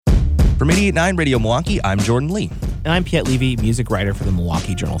From 88.9 Radio Milwaukee, I'm Jordan Lee. And I'm Piet Levy, music writer for the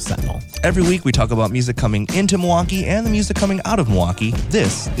Milwaukee Journal-Sentinel. Every week we talk about music coming into Milwaukee and the music coming out of Milwaukee.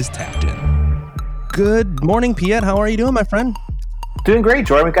 This is Tapped In. Good morning, Piet. How are you doing, my friend? Doing great,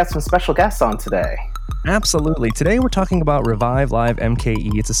 Jordan. We've got some special guests on today. Absolutely. Today we're talking about Revive Live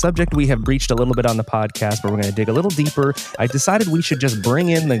MKE. It's a subject we have breached a little bit on the podcast, but we're going to dig a little deeper. I decided we should just bring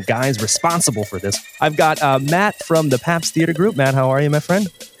in the guys responsible for this. I've got Matt from the Pabst Theater Group. Matt, how are you, my friend?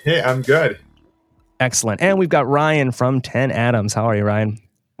 Hey, I'm good. Excellent. And we've got Ryan from 10 Adams. How are you, Ryan?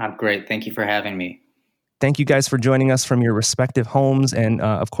 I'm great. Thank you for having me. Thank you guys for joining us from your respective homes and,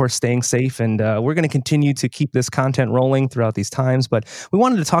 of course, staying safe. And we're going to continue to keep this content rolling throughout these times. But we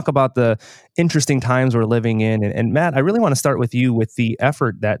wanted to talk about the interesting times we're living in. And Matt, I really want to start with you with the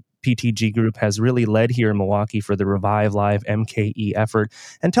effort that PTG Group has really led here in Milwaukee for the Revive Live MKE effort.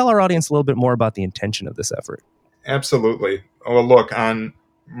 And tell our audience a little bit more about the intention of this effort. Absolutely. Well, look, on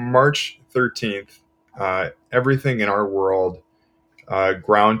March 13th, everything in our world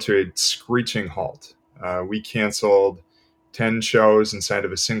ground to a screeching halt. We canceled 10 shows inside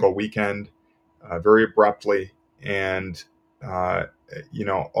of a single weekend very abruptly. And,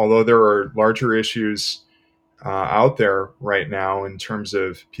 although there are larger issues out there right now in terms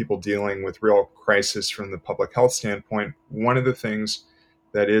of people dealing with real crisis from the public health standpoint, one of the things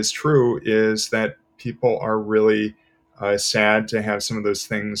that is true is that people are really sad to have some of those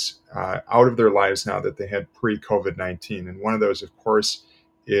things out of their lives now that they had pre-COVID-19. And one of those, of course,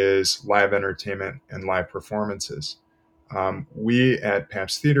 is live entertainment and live performances. We at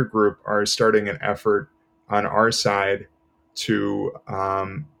Pabst Theater Group are starting an effort on our side to,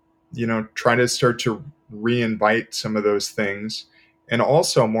 try to start to reinvite some of those things. And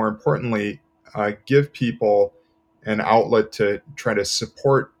also, more importantly, give people an outlet to try to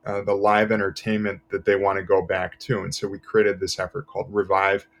support the live entertainment that they want to go back to. And so we created this effort called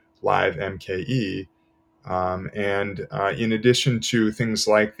Revive Live MKE. In addition to things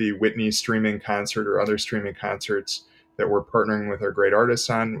like the Whitney streaming concert or other streaming concerts that we're partnering with our great artists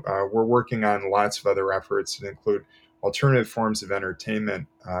on, we're working on lots of other efforts that include alternative forms of entertainment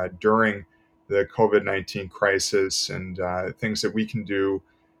during the COVID-19 crisis and things that we can do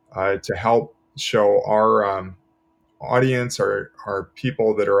to help show our audience, our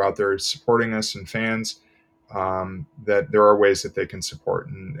people that are out there supporting us and fans, that there are ways that they can support.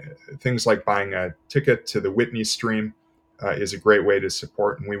 And things like buying a ticket to the Whitney stream is a great way to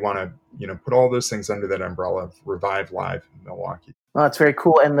support. And we want to, put all those things under that umbrella of Revive Live in Milwaukee. Well, that's very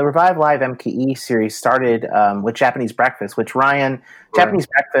cool. And the Revive Live MKE series started with Japanese Breakfast, which Ryan, sure. Japanese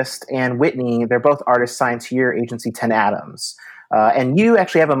Breakfast and Whitney, they're both artists signed to your agency, 10 Adams. And you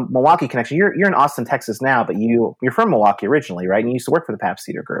actually have a Milwaukee connection. You're in Austin, Texas now, but you're from Milwaukee originally, right? And you used to work for the Pabst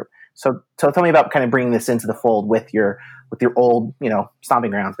Theater Group. So tell me about kind of bringing this into the fold with your old,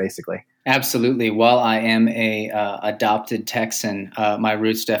 stomping grounds, basically. Absolutely. While I am a adopted Texan, my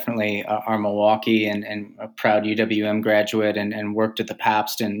roots definitely are Milwaukee and a proud UWM graduate and worked at the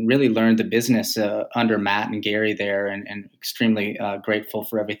Pabst and really learned the business under Matt and Gary there and extremely grateful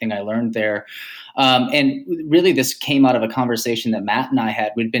for everything I learned there. And really this came out of a conversation that Matt and I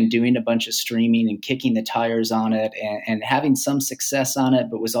had. We'd been doing a bunch of streaming and kicking the tires on it and having some success on it,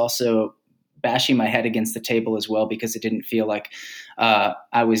 but was also bashing my head against the table as well because it didn't feel like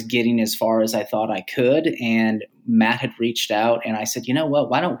I was getting as far as I thought I could. And Matt had reached out and I said, you know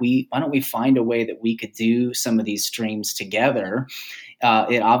what, why don't we find a way that we could do some of these streams together?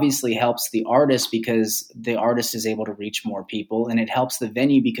 It obviously helps the artist because the artist is able to reach more people, and it helps the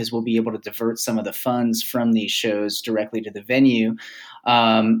venue because we'll be able to divert some of the funds from these shows directly to the venue.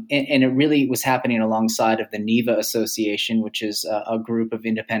 And it really was happening alongside of the NEVA Association, which is a group of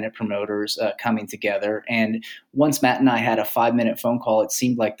independent promoters coming together. And once Matt and I had a 5-minute phone call, it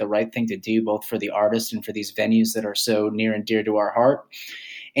seemed like the right thing to do, both for the artist and for these venues that are so near and dear to our heart.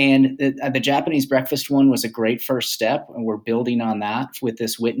 And the Japanese Breakfast one was a great first step, and we're building on that with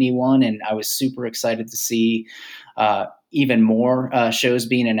this Whitney one. And I was super excited to see even more shows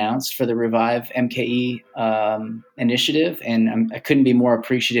being announced for the Revive MKE initiative. And I couldn't be more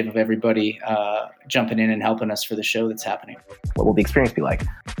appreciative of everybody jumping in and helping us for the show that's happening. What will the experience be like?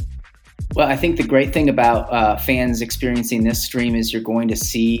 Well, I think the great thing about fans experiencing this stream is you're going to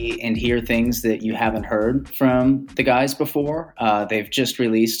see and hear things that you haven't heard from the guys before. They've just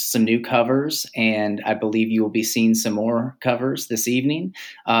released some new covers, and I believe you will be seeing some more covers this evening,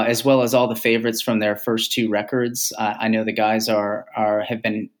 as well as all the favorites from their first two records. I know the guys have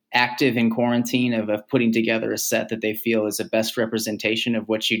been active in quarantine of putting together a set that they feel is the best representation of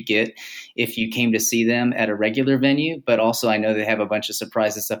what you'd get if you came to see them at a regular venue. But also, I know they have a bunch of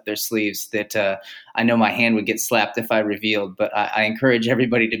surprises up their sleeves that I know my hand would get slapped if I revealed. But I encourage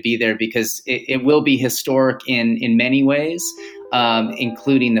everybody to be there because it will be historic in many ways,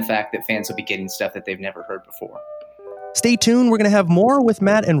 including the fact that fans will be getting stuff that they've never heard before. Stay tuned. We're going to have more with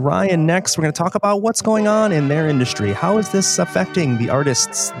Matt and Ryan next. We're going to talk about what's going on in their industry. How is this affecting the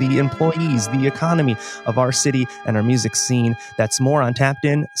artists, the employees, the economy of our city and our music scene? That's more on Tapped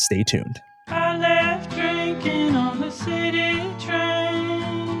In. Stay tuned. I left drinking on the city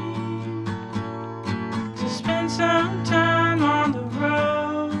train to spend some time on the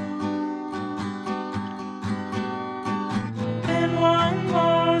road. Then one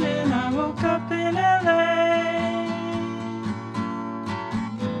morning I woke up in LA.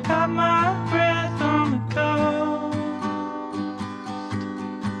 Got my breath on the coast.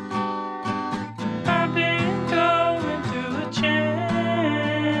 I've been going through a change.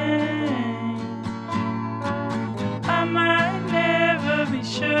 I might never be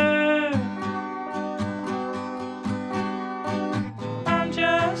sure. I'm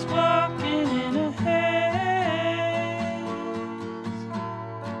just walking in a haze.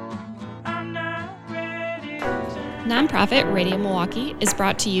 I'm not ready to turn. Nonprofit Radio Milwaukee is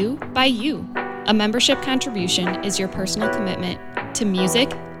brought to you by you. A membership contribution is your personal commitment to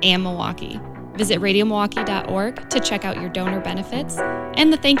music and Milwaukee. Visit radiomilwaukee.org to check out your donor benefits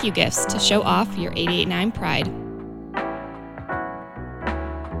and the thank you gifts to show off your 889 pride.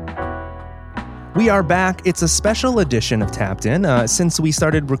 We are back. It's a special edition of Tapped In. Since we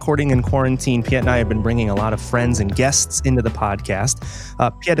started recording in quarantine, Piet and I have been bringing a lot of friends and guests into the podcast.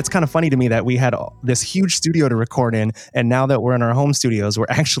 Piet, it's kind of funny to me that we had this huge studio to record in, and now that we're in our home studios, we're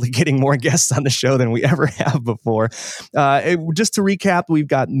actually getting more guests on the show than we ever have before. Just to recap, we've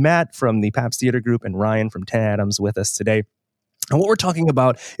got Matt from the Pabst Theater Group and Ryan from 10 Adams with us today. And what we're talking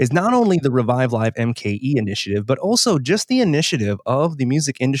about is not only the Revive Live MKE initiative, but also just the initiative of the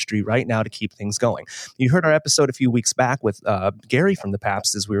music industry right now to keep things going. You heard our episode a few weeks back with Gary from the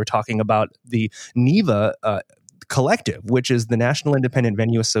Pabst as we were talking about the NIVA Collective, which is the National Independent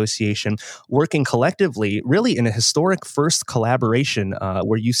Venue Association, working collectively, really in a historic first collaboration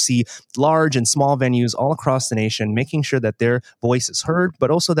where you see large and small venues all across the nation making sure that their voice is heard, but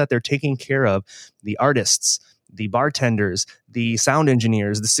also that they're taking care of the artists, the bartenders, the sound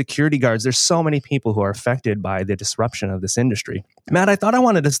engineers, the security guards. There's so many people who are affected by the disruption of this industry. Matt, I thought I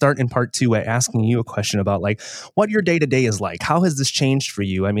wanted to start in part two by asking you a question about like what your day-to-day is like. How has this changed for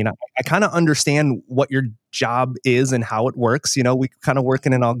you? I mean, I kind of understand what your job is and how it works. You know, we kind of work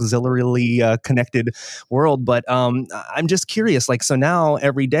in an auxiliarily connected world, but I'm just curious, like, so now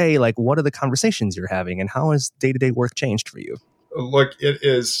every day, like, what are the conversations you're having and how has day-to-day work changed for you? Look, it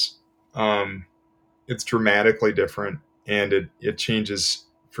is... it's dramatically different, and it changes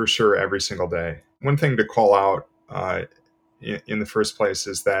for sure every single day. One thing to call out in the first place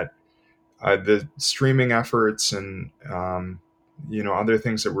is that the streaming efforts and other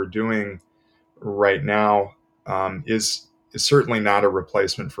things that we're doing right now is certainly not a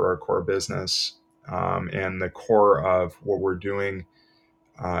replacement for our core business and the core of what we're doing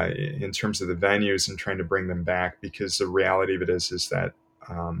in terms of the venues and trying to bring them back, because the reality of it is that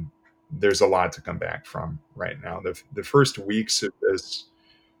there's a lot to come back from right now. The first weeks of this,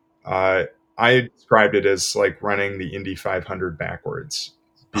 I described it as like running the Indy 500 backwards,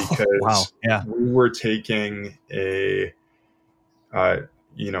 because we were taking a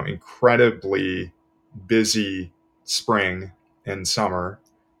incredibly busy spring and summer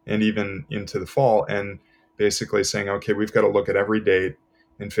and even into the fall, and basically saying, okay, we've got to look at every date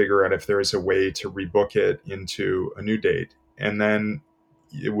and figure out if there is a way to rebook it into a new date. And then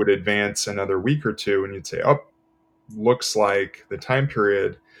it would advance another week or two, and you'd say, oh, looks like the time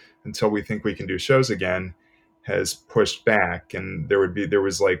period until we think we can do shows again has pushed back. And there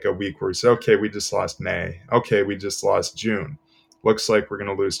was like a week where we said, okay, we just lost May. Okay, we just lost June. Looks like we're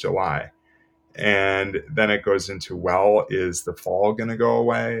going to lose July. And then it goes into, well, is the fall going to go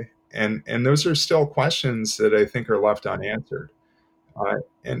away? And those are still questions that I think are left unanswered.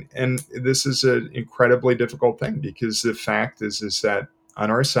 And this is an incredibly difficult thing, because the fact is that on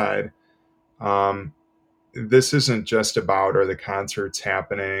our side, this isn't just about are the concerts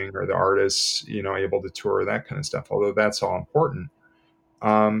happening or the artists, able to tour, that kind of stuff, although that's all important.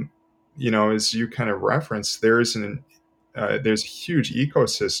 As you kind of referenced, there's a huge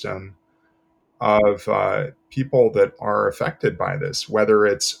ecosystem of people that are affected by this, whether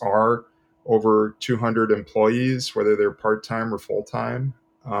it's our over 200 employees, whether they're part-time or full-time,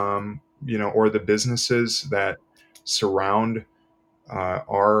 or the businesses that surround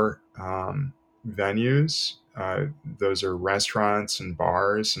our venues. Those are restaurants and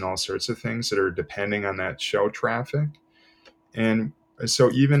bars and all sorts of things that are depending on that show traffic. And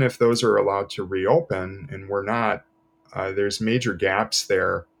so even if those are allowed to reopen and we're not, there's major gaps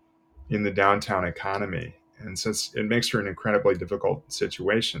there in the downtown economy. And so it makes for an incredibly difficult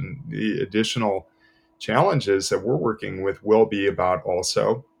situation. The additional challenges that we're working with will be about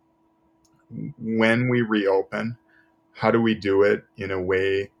also when we reopen, how do we do it in a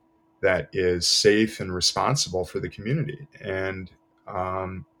way that is safe and responsible for the community? And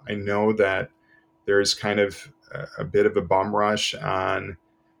I know that there's kind of a bit of a bum rush on,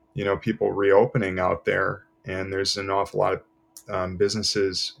 people reopening out there. And there's an awful lot of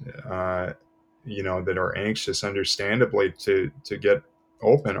businesses, that are anxious, understandably, to get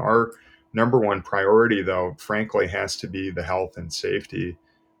open. Our number one priority, though, frankly, has to be the health and safety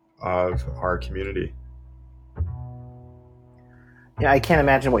of our community. Yeah, I can't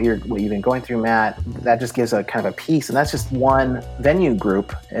imagine what you've been going through, Matt. That just gives a kind of a piece, and that's just one venue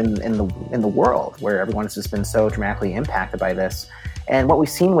group in the world where everyone has just been so dramatically impacted by this. And what we've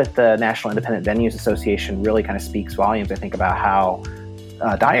seen with the National Independent Venues Association really kind of speaks volumes, I think, about how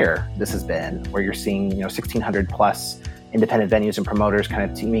dire this has been, where you're seeing 1,600 plus independent venues and promoters kind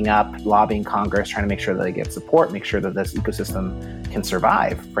of teaming up, lobbying Congress, trying to make sure that they get support, make sure that this ecosystem can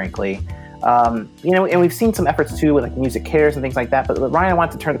survive, frankly. And we've seen some efforts too with like Music Cares and things like that. But Ryan, I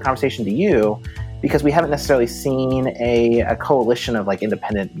want to turn the conversation to you because we haven't necessarily seen a coalition of like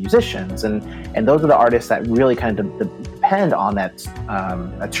independent musicians, and those are the artists that really kind of depend on that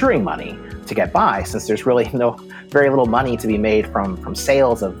touring money to get by, since there's really very little money to be made from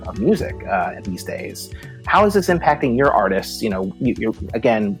sales of music these days. How is this impacting your artists? You're,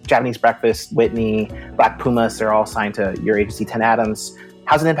 again, Japanese Breakfast, Whitney, Black Pumas, they're all signed to your agency, 10 Atoms.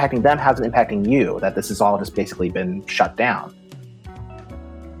 How's it impacting them? How's it impacting you that this has all just basically been shut down?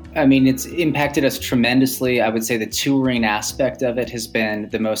 I mean, it's impacted us tremendously. I would say the touring aspect of it has been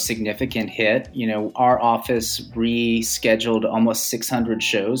the most significant hit. Our office rescheduled almost 600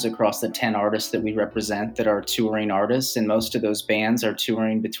 shows across the 10 artists that we represent that are touring artists. And most of those bands are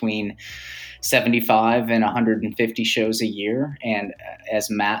touring between 75 and 150 shows a year. And as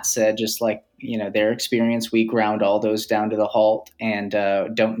Matt said, just like, their experience, we ground all those down to the halt and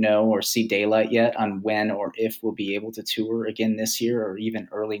don't know or see daylight yet on when or if we'll be able to tour again this year or even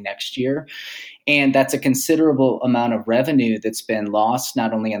early next year. And that's a considerable amount of revenue that's been lost,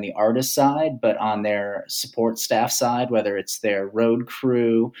 not only on the artist side, but on their support staff side, whether it's their road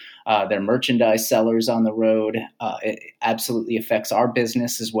crew, their merchandise sellers on the road. It absolutely affects our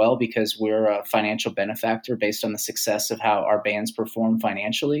business as well because we're a financial benefactor based on the success of how our bands perform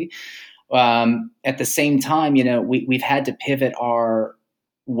financially. At the same time, we've had to pivot our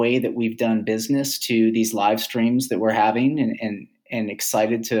way that we've done business to these live streams that we're having and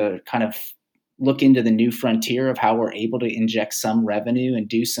excited to kind of look into the new frontier of how we're able to inject some revenue and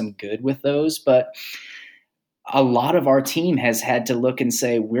do some good with those. But a lot of our team has had to look and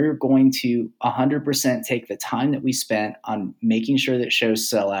say, we're going to 100% take the time that we spent on making sure that shows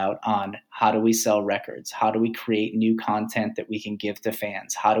sell out on how do we sell records? How do we create new content that we can give to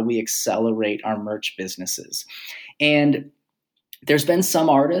fans? How do we accelerate our merch businesses? And there's been some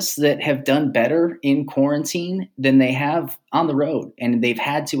artists that have done better in quarantine than they have on the road. And they've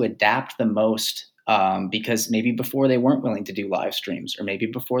had to adapt the most because maybe before they weren't willing to do live streams, or maybe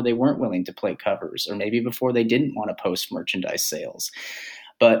before they weren't willing to play covers, or maybe before they didn't want to post merchandise sales.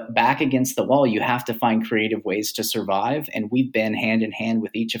 But back against the wall, you have to find creative ways to survive. And we've been hand in hand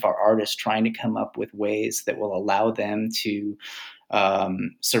with each of our artists trying to come up with ways that will allow them to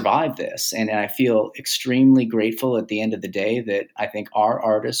survive this. And I feel extremely grateful at the end of the day that I think our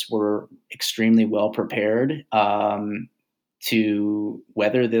artists were extremely well prepared to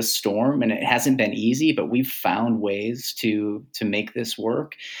weather this storm. And it hasn't been easy, but we've found ways to make this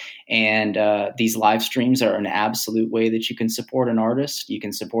work. And these live streams are an absolute way that you can support an artist. You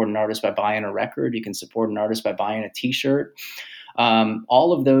can support an artist by buying a record. You can support an artist by buying a t-shirt.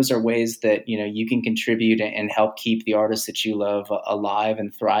 All of those are ways that, you can contribute and help keep the artists that you love alive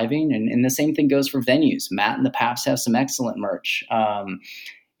and thriving. And the same thing goes for venues. Matt and the Paps have some excellent merch.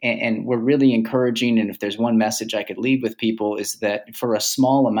 And we're really encouraging, and if there's one message I could leave with people is that for a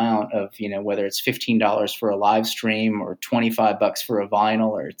small amount of, whether it's $15 for a live stream or $25 for a vinyl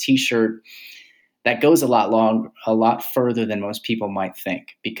or a t-shirt, that goes a lot further than most people might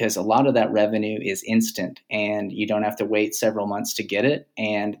think, because a lot of that revenue is instant and you don't have to wait several months to get it.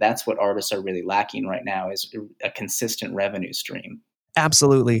 And that's what artists are really lacking right now, is a consistent revenue stream.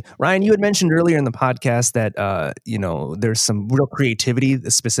 Absolutely. Ryan, you had mentioned earlier in the podcast that, there's some real creativity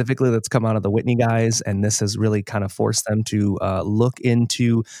specifically that's come out of the Whitney guys, and this has really kind of forced them to look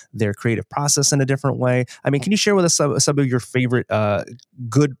into their creative process in a different way. I mean, can you share with us some of your favorite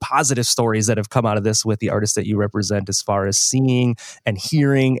good, positive stories that have come out of this with the artists that you represent, as far as seeing and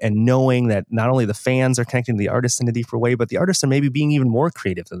hearing and knowing that not only the fans are connecting to the artists in a deeper way, but the artists are maybe being even more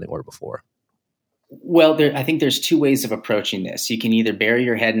creative than they were before? Well, I think there's two ways of approaching this. You can either bury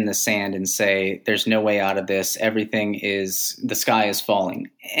your head in the sand and say, there's no way out of this. The sky is falling.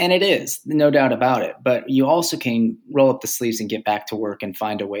 And it is, no doubt about it. But you also can roll up the sleeves and get back to work and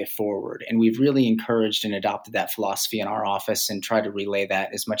find a way forward. And we've really encouraged and adopted that philosophy in our office and try to relay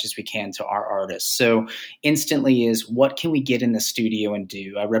that as much as we can to our artists. So instantly is, what can we get in the studio and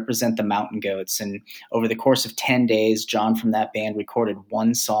do? I represent the Mountain Goats. And over the course of 10 days, John from that band recorded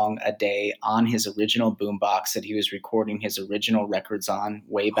one song a day on his original boombox that he was recording his original records on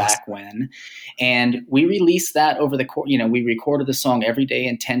way back when. And we released that over the course, we recorded the song every day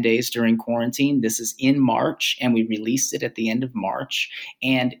in 10 days during quarantine. This is in March, and we released it at the end of March.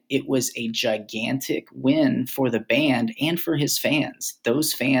 And it was a gigantic win for the band and for his fans.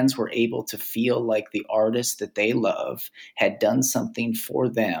 Those fans were able to feel like the artist that they love had done something for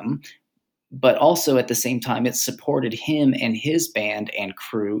them. But also at the same time, it supported him and his band and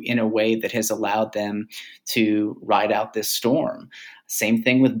crew in a way that has allowed them to ride out this storm. Same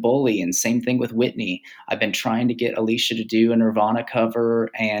thing with Bully and same thing with Whitney. I've been trying to get Alicia to do a Nirvana cover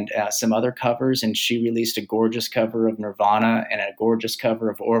and some other covers, and she released a gorgeous cover of Nirvana and a gorgeous cover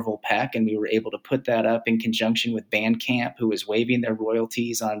of Orville Peck, and we were able to put that up in conjunction with Bandcamp, who was waiving their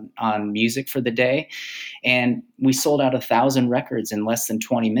royalties on music for the day. And we sold out 1,000 records in less than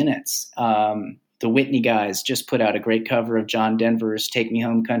 20 minutes. The Whitney guys just put out a great cover of John Denver's Take Me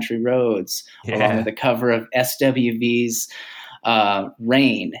Home Country Roads, along with a cover of SWV's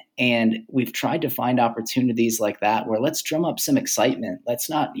Rain. And we've tried to find opportunities like that where let's drum up some excitement.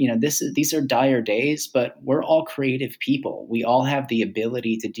 Let's not, these are dire days, but we're all creative people. We all have the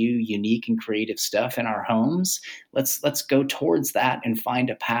ability to do unique and creative stuff in our homes. Let's go towards that and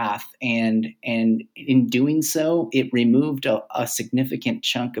find a path. And in doing so, it removed a significant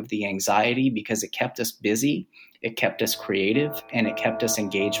chunk of the anxiety because it kept us busy, it kept us creative, and it kept us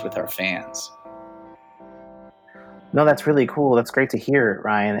engaged with our fans. No, that's really cool. That's great to hear,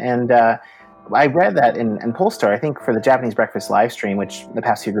 Ryan. And I read that in Polestar, I think for the Japanese Breakfast live stream, which the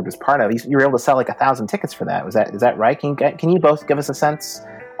Pabst Group is part of, you were able to sell like 1,000 tickets for that. Is that right? Can you both give us a sense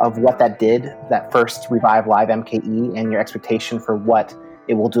of what that did, that first Revive Live MKE, and your expectation for what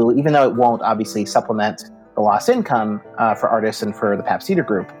it will do, even though it won't obviously supplement the lost income for artists and for the Pabst Theater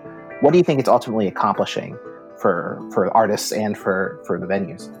Group? What do you think it's ultimately accomplishing for artists and for the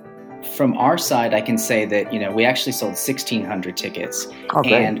venues? From our side, I can say that, we actually sold 1,600 tickets,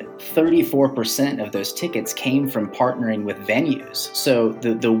 and 34% of those tickets came from partnering with venues. So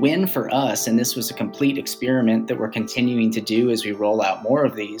the win for us, and this was a complete experiment that we're continuing to do as we roll out more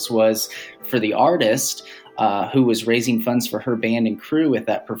of these, was for the artist who was raising funds for her band and crew with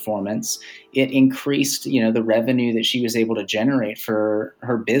that performance. It increased, the revenue that she was able to generate for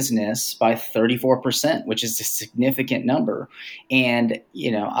her business by 34%, which is a significant number. And,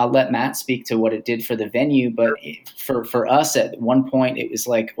 I'll let Matt speak to what it did for the venue, but for us at one point, it was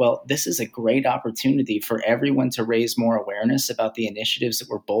like, well, this is a great opportunity for everyone to raise more awareness about the initiatives that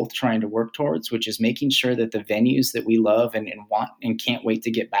we're both trying to work towards, which is making sure that the venues that we love and want and can't wait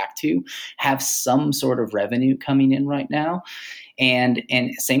to get back to have some sort of revenue coming in right now. And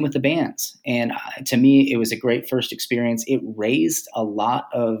same with the bands. And to me, it was a great first experience. It raised a lot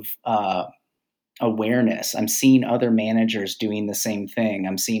of awareness. I'm seeing other managers doing the same thing.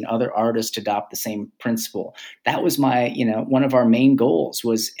 I'm seeing other artists adopt the same principle. That was my, one of our main goals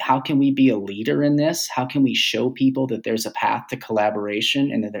was, how can we be a leader in this? How can we show people that there's a path to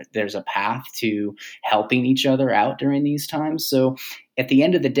collaboration and that there's a path to helping each other out during these times? So at the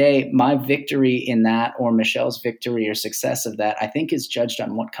end of the day, my victory in that, or Michelle's victory or success of that, I think is judged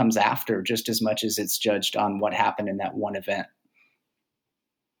on what comes after just as much as it's judged on what happened in that one event.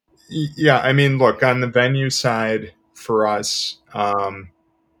 Yeah, I mean, look, on the venue side for us,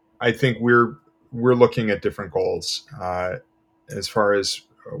 I think we're looking at different goals as far as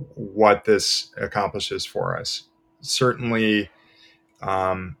what this accomplishes for us. Certainly,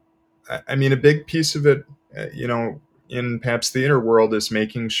 I mean, a big piece of it, in Pabst Theater world is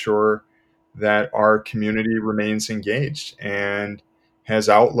making sure that our community remains engaged and has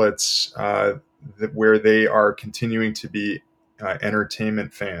outlets where they are continuing to be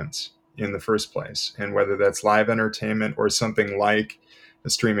entertainment fans in the first place. And whether that's live entertainment or something like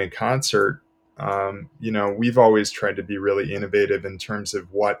a streaming concert, we've always tried to be really innovative in terms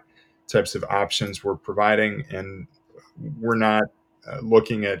of what types of options we're providing, and we're not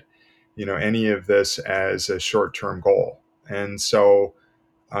looking at any of this as a short-term goal. And so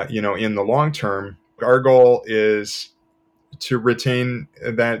in the long term, our goal is to retain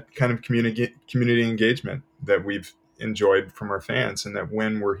that kind of community engagement that we've enjoyed from our fans, and that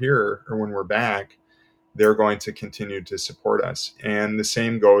when we're here or when we're back, they're going to continue to support us. And the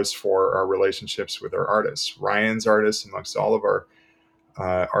same goes for our relationships with our artists. Ryan's artists, amongst all of our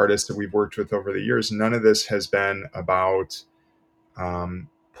artists that we've worked with over the years, none of this has been about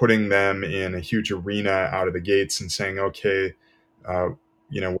putting them in a huge arena out of the gates and saying, okay,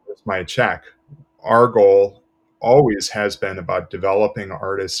 where's my check? Our goal always has been about developing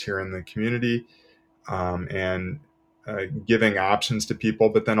artists here in the community, and giving options to people,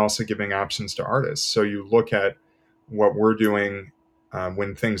 but then also giving options to artists. So you look at what we're doing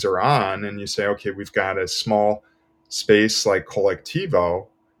when things are on, and you say, okay, we've got a small space like Colectivo,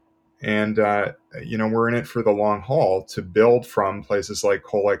 and we're in it for the long haul to build from places like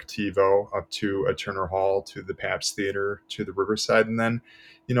Colectivo up to a Turner Hall, to the Pabst Theater, to the Riverside, and then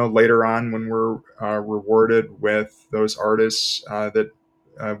later on when we're rewarded with those artists that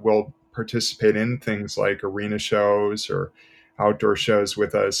will participate in things like arena shows or outdoor shows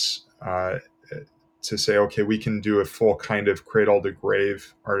with us, to say, okay, we can do a full kind of cradle to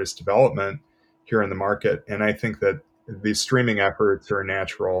grave artist development here in the market. And I think that these streaming efforts are a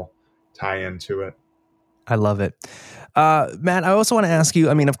natural tie-in to it. I love it. Matt, I also want to ask you,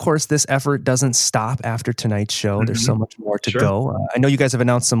 of course, this effort doesn't stop after tonight's show. Mm-hmm. There's so much more to go. I know you guys have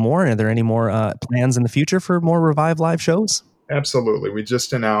announced some more. Are there any more plans in the future for more Revive Live shows? Absolutely. We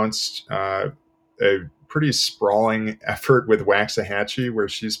just announced a pretty sprawling effort with Waxahachie, where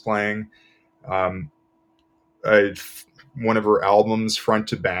she's playing one of her albums front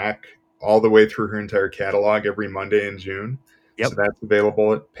to back, all the way through her entire catalog every Monday in June. Yep. So that's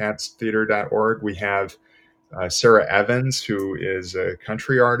available at pabsttheater.org. We have Sarah Evans, who is a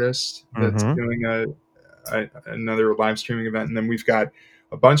country artist that's doing another live streaming event. And then we've got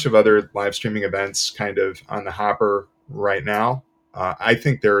a bunch of other live streaming events kind of on the hopper right now. I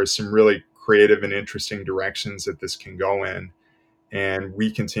think there are some really creative and interesting directions that this can go in, and we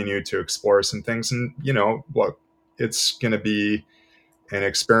continue to explore some things. And look, it's going to be an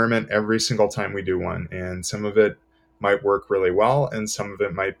experiment every single time we do one, and some of it might work really well, and some of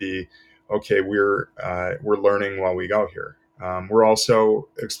it might be okay. We're learning while we go here. We're also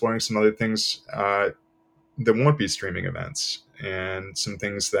exploring some other things that won't be streaming events, and some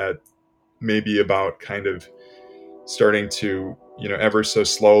things that may be about kind of starting to, ever so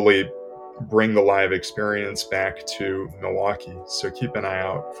slowly bring the live experience back to Milwaukee. So keep an eye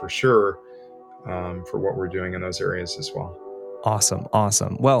out for sure for what we're doing in those areas as well.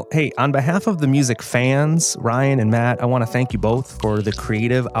 Awesome. Well, hey, on behalf of the music fans, Ryan and Matt, I want to thank you both for the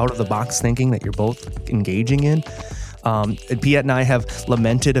creative, out-of-the-box thinking that you're both engaging in. Piet and I have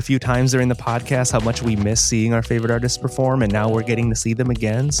lamented a few times during the podcast how much we miss seeing our favorite artists perform, and now we're getting to see them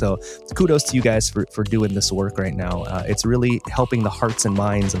again. So kudos to you guys for doing this work right now. It's really helping the hearts and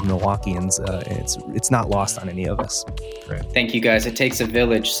minds of Milwaukeeans. It's not lost on any of us. Right. Thank you, guys. It takes a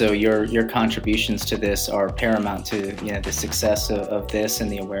village, so your contributions to this are paramount to the success of this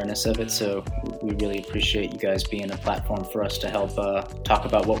and the awareness of it. So we really appreciate you guys being a platform for us to help talk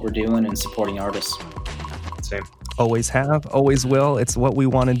about what we're doing and supporting artists. Same. Always have, always will. It's what we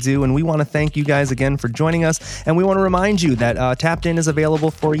want to do. And we want to thank you guys again for joining us. And we want to remind you that Tapped In is available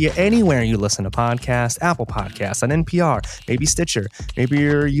for you anywhere you listen to podcasts, Apple Podcasts, on NPR, maybe Stitcher. Maybe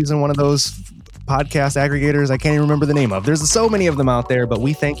you're using one of those podcast aggregators I can't even remember the name of. There's so many of them out there, but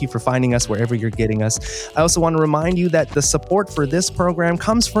we thank you for finding us wherever you're getting us. I also want to remind you that the support for this program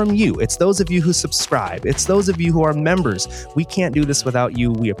comes from you. It's those of you who subscribe. It's those of you who are members. We can't do this without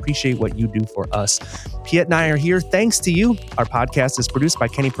you. We appreciate what you do for us. Piet and I are here thanks to you. Our podcast is produced by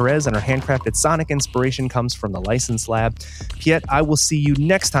Kenny Perez, and our handcrafted sonic inspiration comes from the License Lab. Piet, I will see you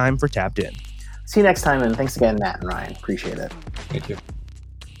next time for Tapped In. See you next time, and thanks again, Matt and Ryan. Appreciate it. Thank you.